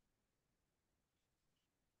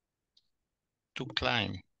 To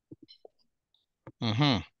climb.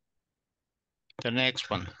 The next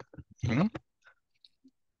one.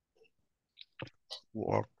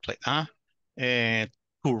 Workplace. To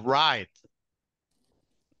ride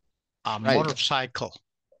a motorcycle.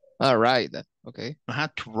 Ride. Okay.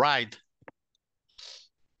 To ride.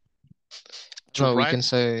 No, we can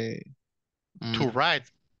say. To ride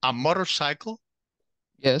a motorcycle.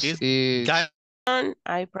 Yes.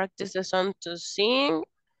 I practice the song to sing.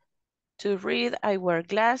 To read, I wear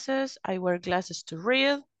glasses. I wear glasses to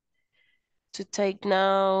read. To take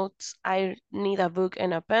notes, I need a book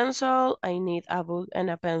and a pencil. I need a book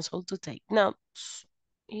and a pencil to take notes.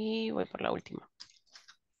 Y voy por la última.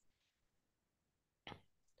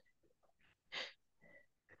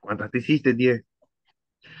 ¿Cuántas te hiciste? 10.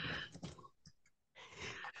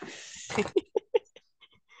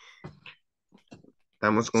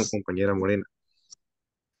 Estamos con compañera Morena.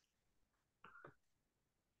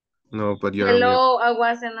 No, but you're Hello, I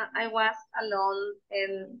was alone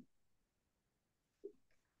and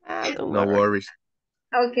no worries.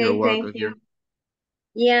 okay, You're welcome thank you.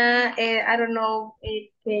 here. Yeah, I don't know if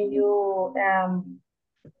can you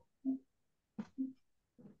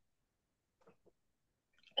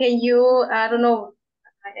I don't know,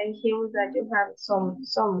 I hear that you have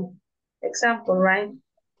some example, right?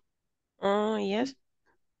 Yes.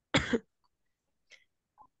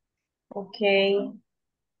 Okay.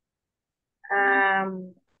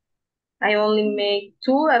 I only make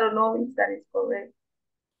 2. I don't know if that is correct.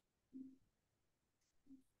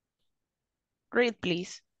 Read,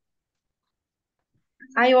 please.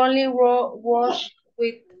 I only work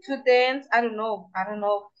with 2 days. I don't know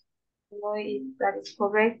if that is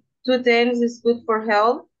correct. 2 days is good for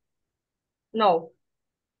health. No.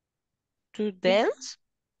 To dance?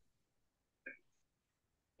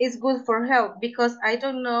 It's good for health because I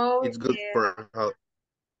don't know. It's good for health.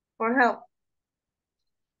 For health.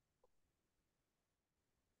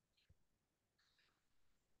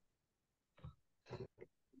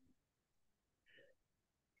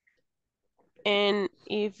 And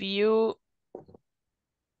if you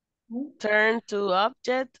turn to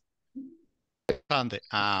object. Okay.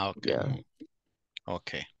 Yeah.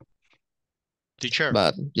 Okay. Teacher.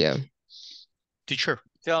 But yeah. Teacher.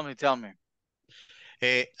 Tell me.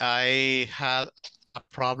 I had a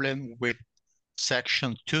problem with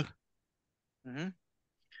section 2.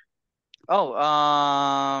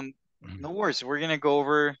 Oh, no worries. We're gonna go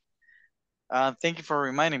over Thank you for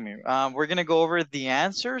reminding me. We're gonna go over the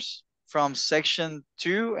answers from section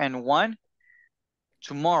 2 and 1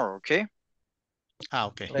 tomorrow, okay?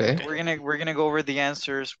 Okay. Okay. We're gonna go over the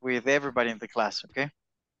answers with everybody in the class, okay?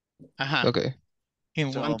 Okay.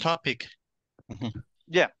 In So, one topic.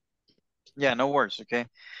 yeah, no worries, okay?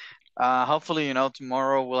 Hopefully, you know,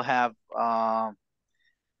 tomorrow we'll have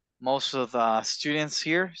most of the students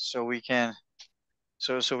here, so we can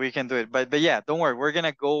we can do it. But yeah, don't worry, we're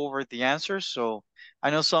gonna go over the answers. So I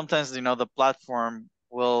know sometimes, you know, the platform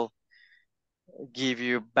will give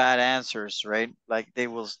you bad answers, right? Like they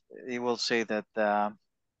will say that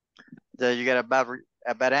that you get a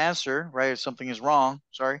bad answer, right? Or something is wrong.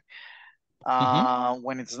 Sorry,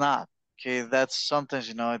 when it's not. Okay, that's sometimes,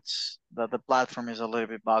 you know, it's that the platform is a little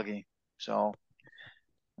bit buggy. So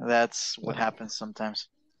that's what happens sometimes.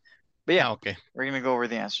 But yeah, Okay. we're gonna go over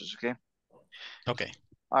the answers. Okay. Okay.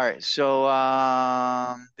 All right. So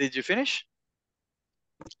did you finish?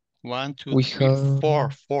 1, 2, We 3, have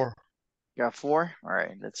 4. Got 4. All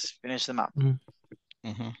right. Let's finish them up.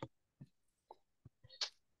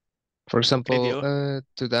 For example, Video.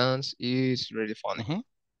 to dance is really funny.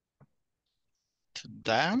 To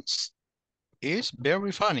dance is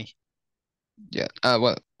very funny. Yeah.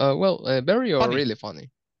 Very or Funny. really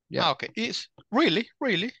funny. Yeah. Okay. It's really.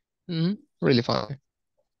 Really funny.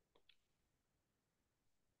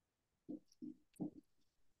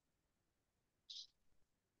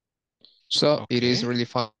 So it is really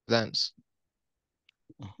fun to dance.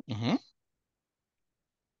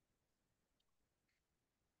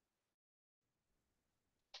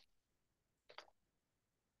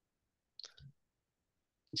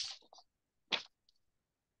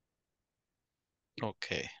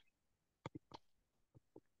 Okay.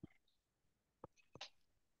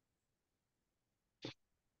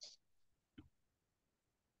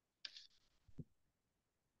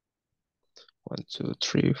 One, two,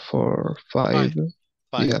 three, four, five.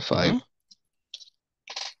 Yeah, 5.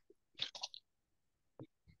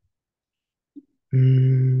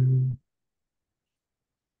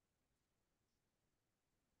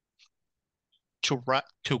 To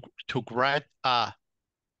write a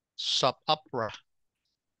sub opera.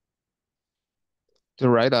 To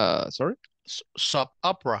write a Sub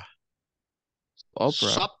opera. Opera.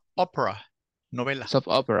 Sub opera. Novela. Sub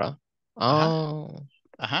opera. Oh.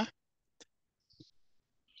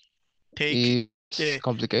 Take it's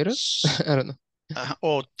complicated. I don't know.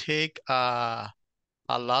 Or take a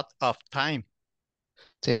lot of time.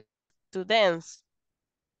 To dance.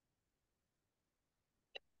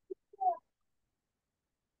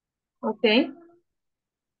 Okay.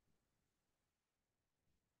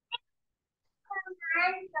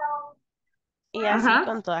 Y así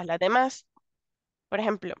con todas las demás. Por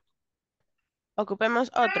ejemplo, ocupemos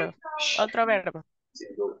otro verbo.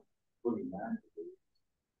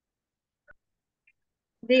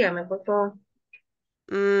 Dígame, por favor.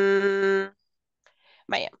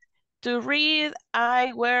 Vaya. To read,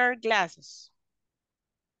 I wear glasses.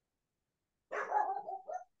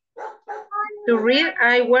 To read,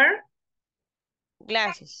 I wear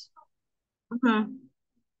glasses.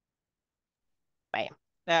 Vaya.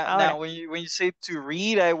 Now when you say to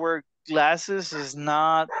read, I wear glasses is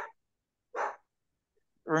not.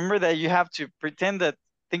 Remember that you have to pretend that.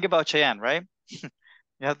 Think about Cheyenne, right? You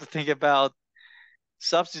have to think about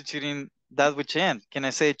substituting that with Cheyenne. Can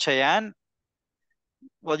I say Cheyenne?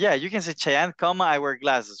 Well, yeah, you can say Cheyenne, comma, I wear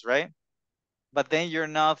glasses, right? But then you're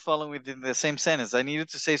not following within the same sentence. I needed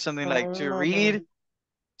to say something like to read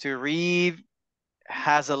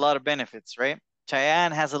has a lot of benefits, right?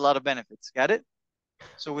 Cheyenne has a lot of benefits. Got it?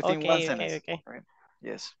 So within one sentence. Okay. Right?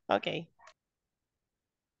 Yes. Okay.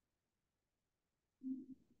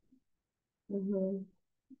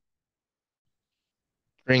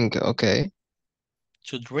 Drink, okay.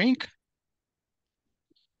 To drink.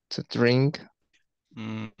 To drink.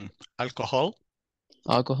 Alcohol.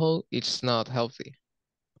 Alcohol, it's not healthy.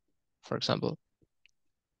 For example.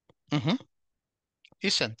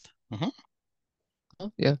 Isn't.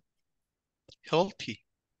 Oh, yeah. Healthy.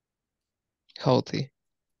 Healthy.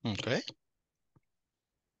 Okay.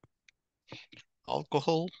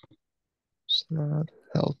 Alcohol. It's not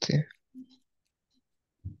healthy.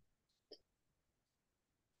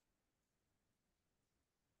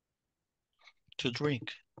 To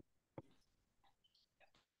drink.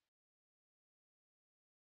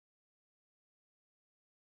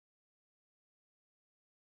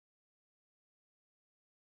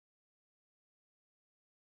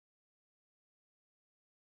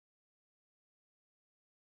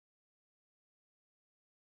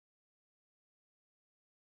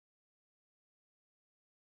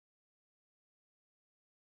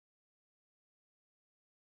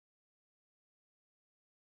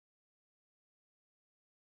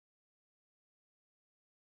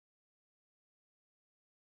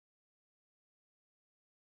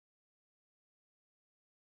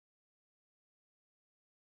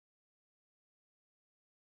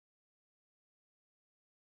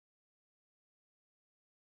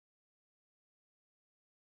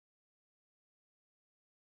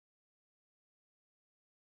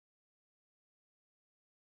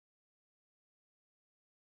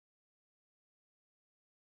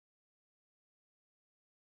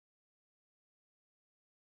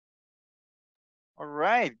 All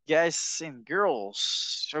right, guys and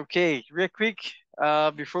girls. Okay, real quick,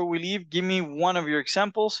 before we leave, give me one of your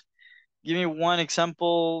examples. Give me one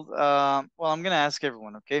example. Well, I'm gonna ask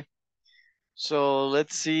everyone, okay? So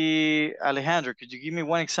let's see, Alejandro, could you give me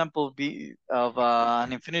one example of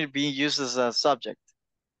an infinitive being used as a subject?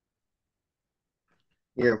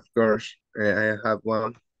 Yeah, of course. I have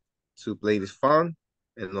one. To play is fun,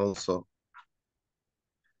 and also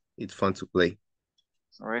it's fun to play.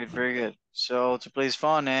 All right, very good. So to play is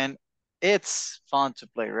fun and it's fun to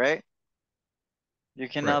play, right? You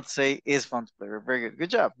cannot say is fun to play. Very good.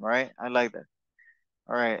 Good job. All right. I like that.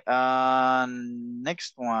 All right.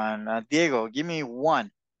 Next one. Diego, give me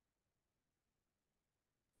one.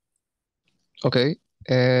 Okay.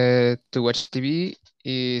 To watch TV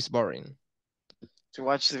is boring. To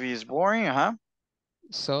watch TV is boring, huh?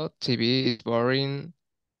 So TV is boring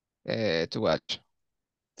to watch.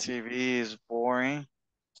 TV is boring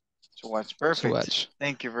to watch. Perfect. To watch.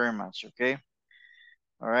 Thank you very much. Okay.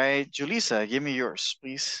 All right. Julissa, give me yours,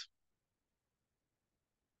 please.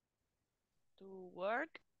 To work,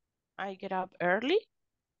 I get up early.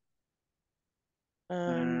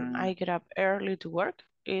 I get up early to work.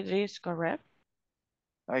 It is correct.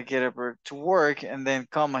 I get up to work and then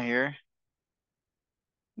comma here.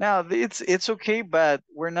 Now it's okay, but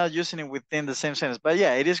we're not using it within the same sentence. But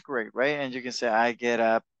yeah, it is correct, right? And you can say I get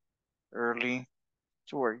up early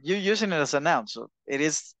to work. You're using it as a noun, so it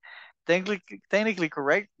is technically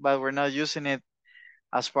correct, but we're not using it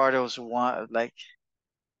as part of one like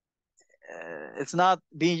it's not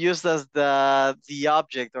being used as the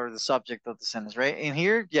object or the subject of the sentence, right? In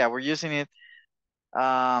here, yeah, we're using it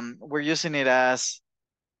as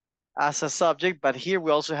a subject, but here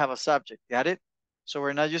we also have a subject. Got it? So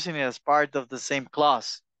we're not using it as part of the same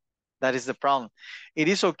clause. That is the problem. It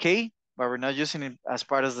is okay, but we're not using it as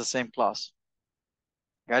part of the same clause.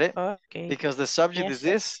 Got it? Okay. Because the subject Yes. is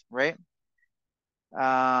this, right?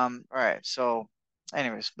 All right. So,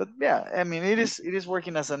 anyways, but yeah, I mean, it is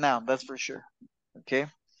working as a noun. That's for sure. Okay.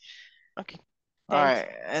 Okay. All Thanks.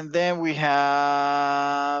 right, and then we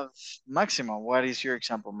have Maximo. What is your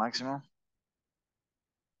example, Maximo?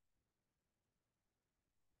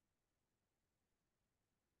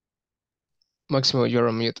 Maximo, you're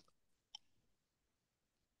on mute.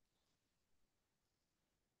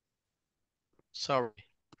 Sorry.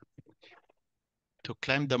 To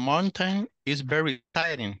climb the mountain is very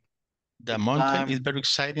exciting. The mountain is very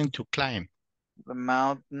exciting to climb. The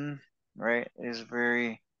mountain, right, is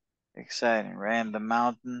very exciting, right? And the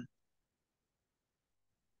mountain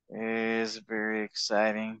is very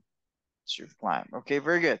exciting to climb. Okay,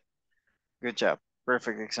 very good. Good job.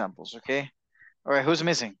 Perfect examples, okay? All right, who's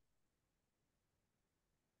missing?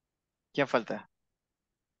 ¿Quién falta?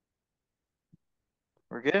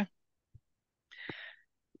 We're good?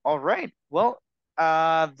 All right. Well,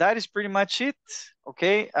 that is pretty much it.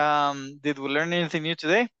 Okay. Did we learn anything new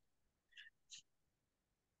today?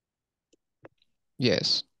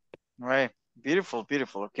 Yes. All right. Beautiful,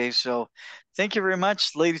 beautiful. Okay, so thank you very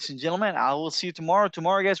much, ladies and gentlemen. I will see you tomorrow.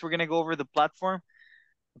 Tomorrow, guys, we're going to go over the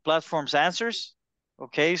platform's answers.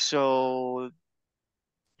 Okay, so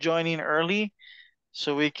join in early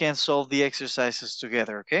so we can solve the exercises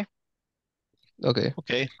together, okay? Okay.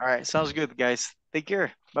 Okay. All right, sounds good, guys. Take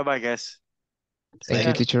care. Bye-bye, guys. Thank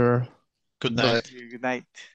you, teacher. Good night. Good night.